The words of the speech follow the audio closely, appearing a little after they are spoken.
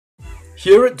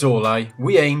Here at Dolau,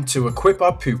 we aim to equip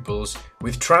our pupils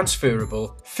with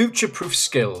transferable, future-proof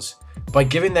skills by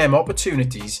giving them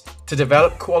opportunities to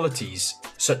develop qualities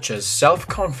such as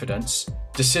self-confidence,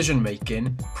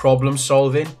 decision-making,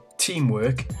 problem-solving,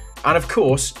 teamwork, and of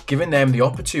course, giving them the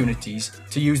opportunities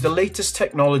to use the latest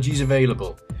technologies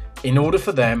available in order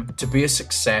for them to be a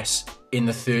success in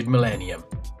the third millennium.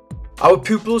 Our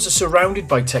pupils are surrounded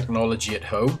by technology at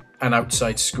home and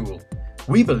outside school.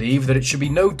 We believe that it should be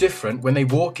no different when they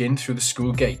walk in through the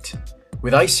school gate,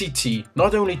 with ICT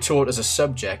not only taught as a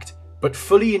subject, but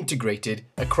fully integrated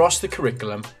across the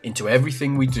curriculum into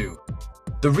everything we do.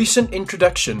 The recent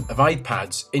introduction of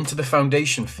iPads into the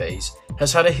foundation phase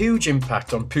has had a huge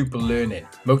impact on pupil learning,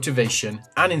 motivation,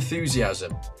 and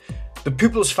enthusiasm. The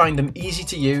pupils find them easy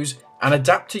to use and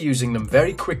adapt to using them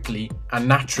very quickly and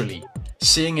naturally,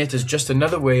 seeing it as just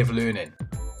another way of learning.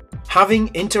 Having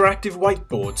interactive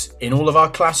whiteboards in all of our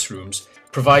classrooms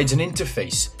provides an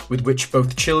interface with which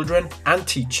both children and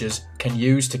teachers can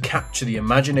use to capture the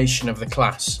imagination of the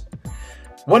class.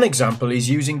 One example is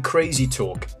using Crazy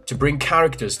Talk to bring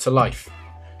characters to life.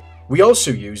 We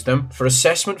also use them for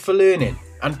assessment for learning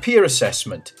and peer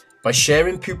assessment by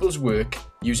sharing pupils' work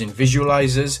using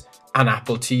visualizers and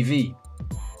Apple TV.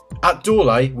 At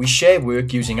Dolau, we share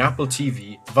work using Apple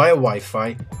TV via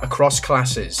Wi-Fi across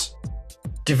classes.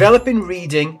 Developing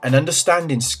reading and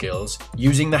understanding skills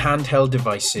using the handheld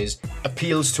devices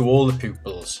appeals to all the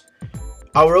pupils.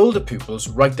 Our older pupils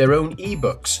write their own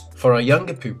e-books for our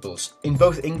younger pupils in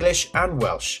both English and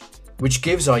Welsh, which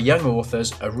gives our young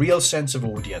authors a real sense of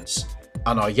audience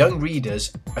and our young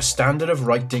readers a standard of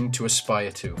writing to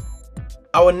aspire to.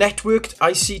 Our networked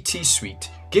ICT suite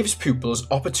gives pupils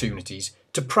opportunities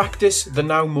to practice the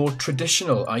now more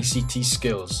traditional ICT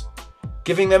skills,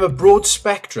 giving them a broad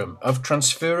spectrum of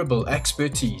transferable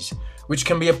expertise which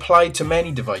can be applied to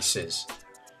many devices.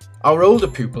 Our older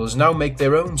pupils now make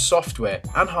their own software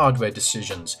and hardware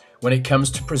decisions when it comes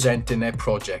to presenting their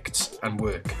projects and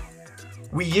work.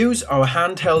 We use our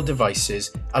handheld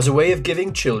devices as a way of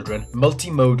giving children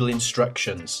multimodal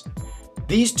instructions.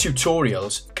 These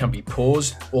tutorials can be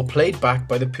paused or played back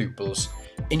by the pupils,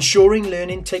 ensuring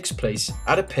learning takes place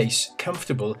at a pace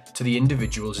comfortable to the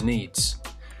individual's needs.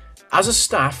 As a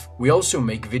staff, we also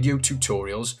make video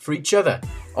tutorials for each other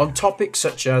on topics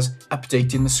such as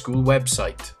updating the school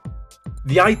website.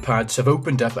 The iPads have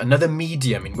opened up another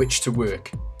medium in which to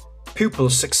work.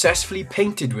 Pupils successfully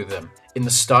painted with them in the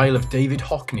style of David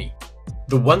Hockney.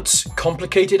 The once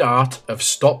complicated art of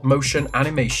stop-motion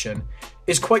animation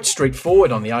is quite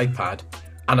straightforward on the iPad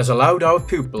and has allowed our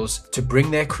pupils to bring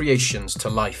their creations to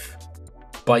life.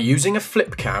 By using a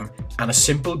flip cam and a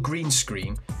simple green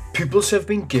screen, pupils have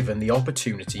been given the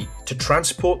opportunity to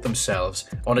transport themselves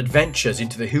on adventures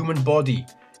into the human body,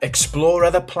 explore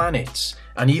other planets,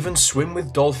 and even swim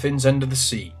with dolphins under the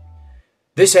sea.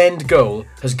 This end goal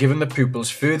has given the pupils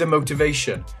further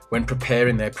motivation when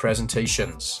preparing their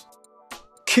presentations.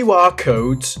 QR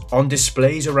codes on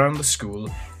displays around the school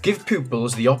give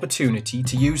pupils the opportunity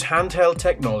to use handheld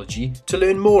technology to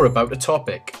learn more about a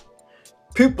topic.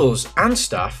 Pupils and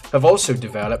staff have also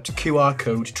developed QR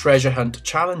code treasure hunt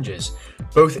challenges,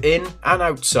 both in and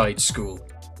outside school.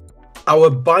 Our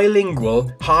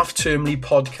bilingual half-termly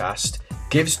podcast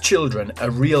gives children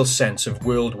a real sense of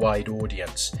worldwide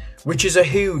audience, which is a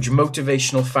huge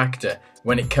motivational factor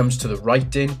when it comes to the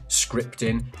writing,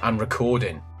 scripting, and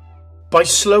recording. By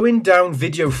slowing down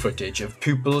video footage of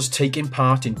pupils taking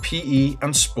part in PE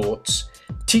and sports,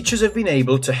 teachers have been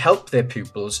able to help their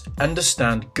pupils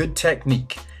understand good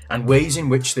technique and ways in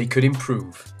which they could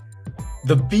improve.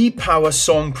 The B-Power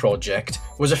Song Project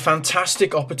was a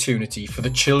fantastic opportunity for the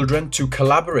children to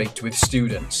collaborate with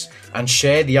students and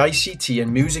share the ICT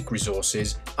and music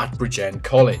resources at Bridgend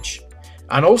College,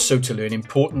 and also to learn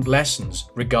important lessons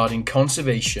regarding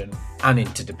conservation and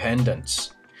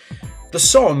interdependence. The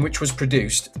song, which was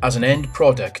produced as an end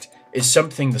product, is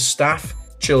something the staff,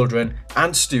 children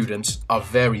and students are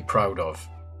very proud of.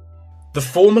 The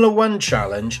Formula 1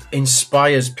 Challenge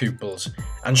inspires pupils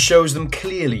and shows them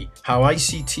clearly how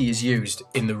ICT is used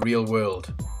in the real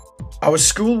world. Our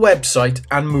school website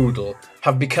and Moodle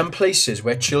have become places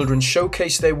where children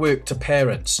showcase their work to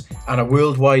parents and a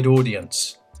worldwide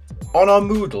audience. On our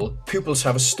Moodle, pupils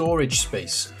have a storage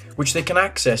space which they can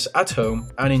access at home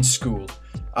and in school,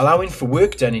 allowing for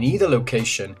work done in either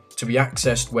location to be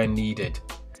accessed when needed.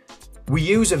 We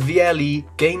use a VLE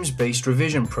games-based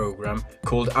revision program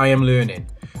called I Am Learning,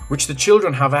 which the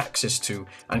children have access to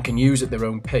and can use at their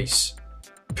own pace.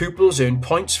 Pupils earn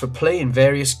points for play in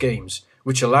various games,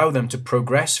 which allow them to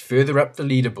progress further up the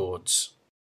leaderboards.